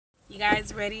You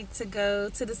guys ready to go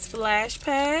to the splash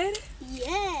pad?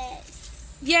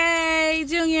 Yes. Yay,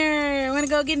 Junior. Want to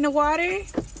go get in the water?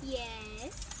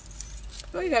 Yes.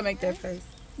 Oh, you gotta make that face.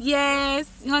 Yes.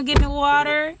 You want to get in the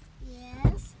water?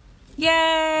 Yes.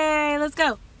 Yay. Let's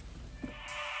go.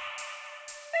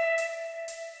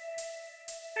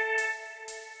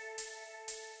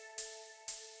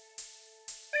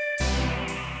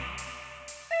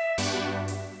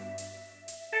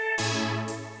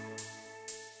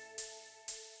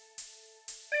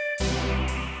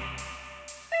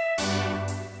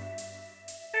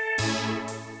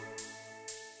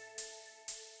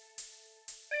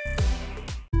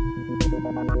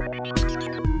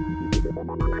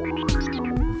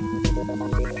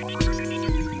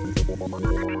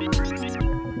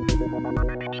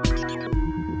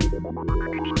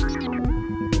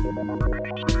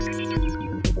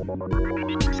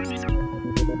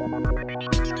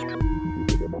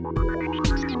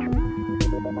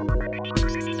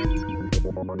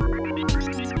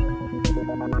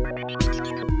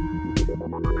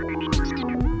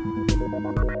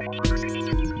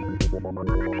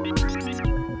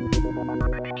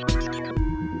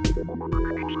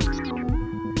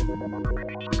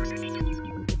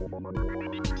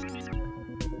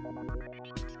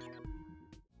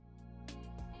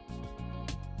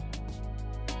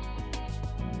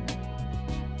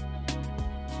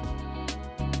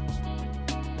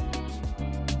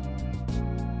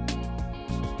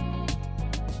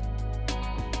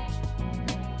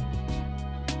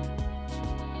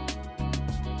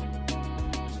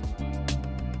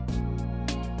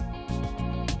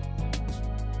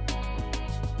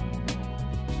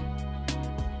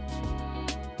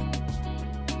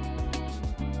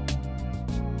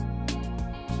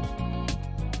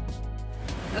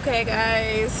 Okay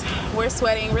guys, we're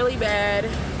sweating really bad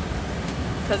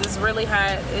because it's really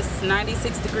hot. It's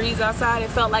 96 degrees outside.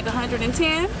 It felt like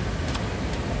 110.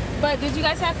 But did you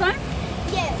guys have fun?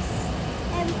 Yes.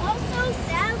 And also,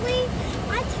 sadly,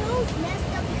 my toes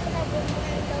messed up because I've been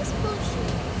wearing those boot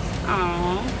shoes.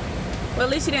 Aww. Well, at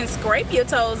least you didn't scrape your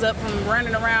toes up from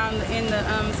running around in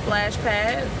the splash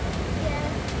pad. Yeah.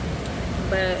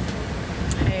 But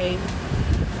hey,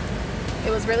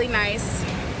 it was really nice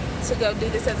to go do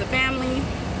this as a family.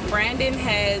 Brandon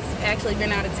has actually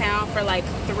been out of town for like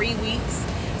 3 weeks,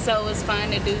 so it was fun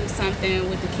to do something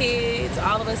with the kids,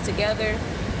 all of us together.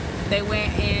 They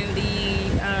went in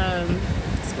the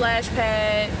splash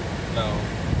pad. No.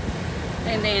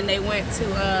 And then they went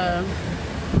to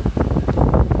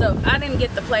I didn't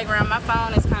get the playground. My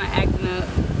phone is kind of acting up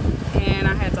and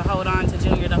I had to hold on to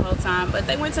Junior the whole time, but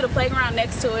they went to the playground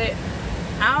next to it.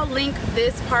 I'll link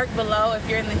this park below if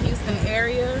you're in the Houston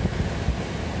area.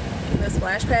 The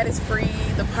splash pad is free.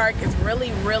 The park is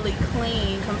really, really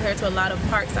clean compared to a lot of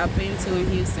parks I've been to in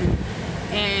Houston.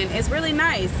 And it's really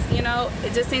nice. You know,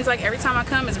 it just seems like every time I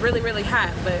come it's really, really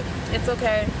hot, but it's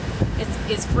okay.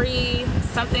 It's free,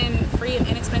 something free and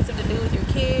inexpensive to do with your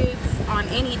kids on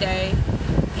any day.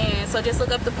 And so just look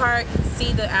up the park,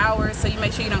 see the hours so you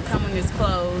make sure you don't come when it's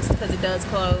closed, because it does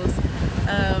close.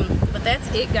 But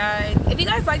that's it, guys. If you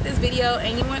guys like this video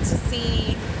and you want to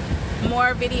see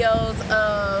more videos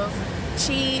of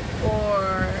cheap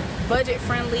or budget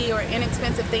friendly or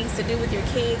inexpensive things to do with your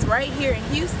kids right here in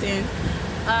Houston,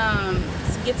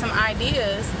 to get some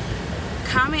ideas,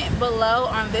 comment below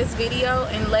on this video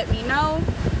and let me know.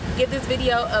 Give this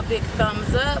video a big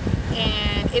thumbs up,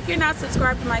 and if you're not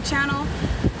subscribed to my channel,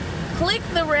 click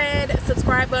the red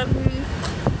subscribe button.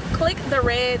 Click the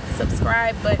red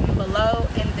subscribe button below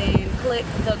and then click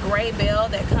the gray bell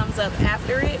that comes up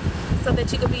after it so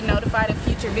that you can be notified of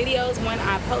future videos when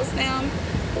I post them.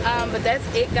 But that's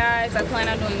it, guys. I plan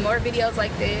on doing more videos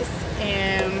like this,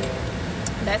 and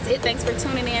that's it. Thanks for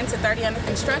tuning in to 30 Under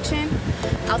Construction.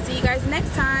 I'll see you guys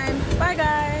next time. Bye,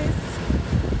 guys.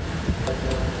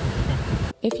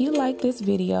 If you like this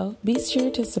video, be sure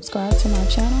to subscribe to my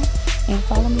channel and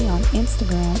follow me on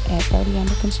Instagram at 30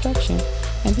 Under Construction.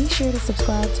 And be sure to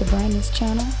subscribe to Brandon's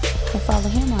channel and follow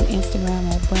him on Instagram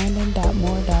at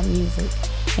brandon.moore.music.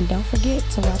 And don't forget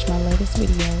to watch my latest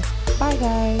videos. Bye,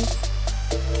 guys.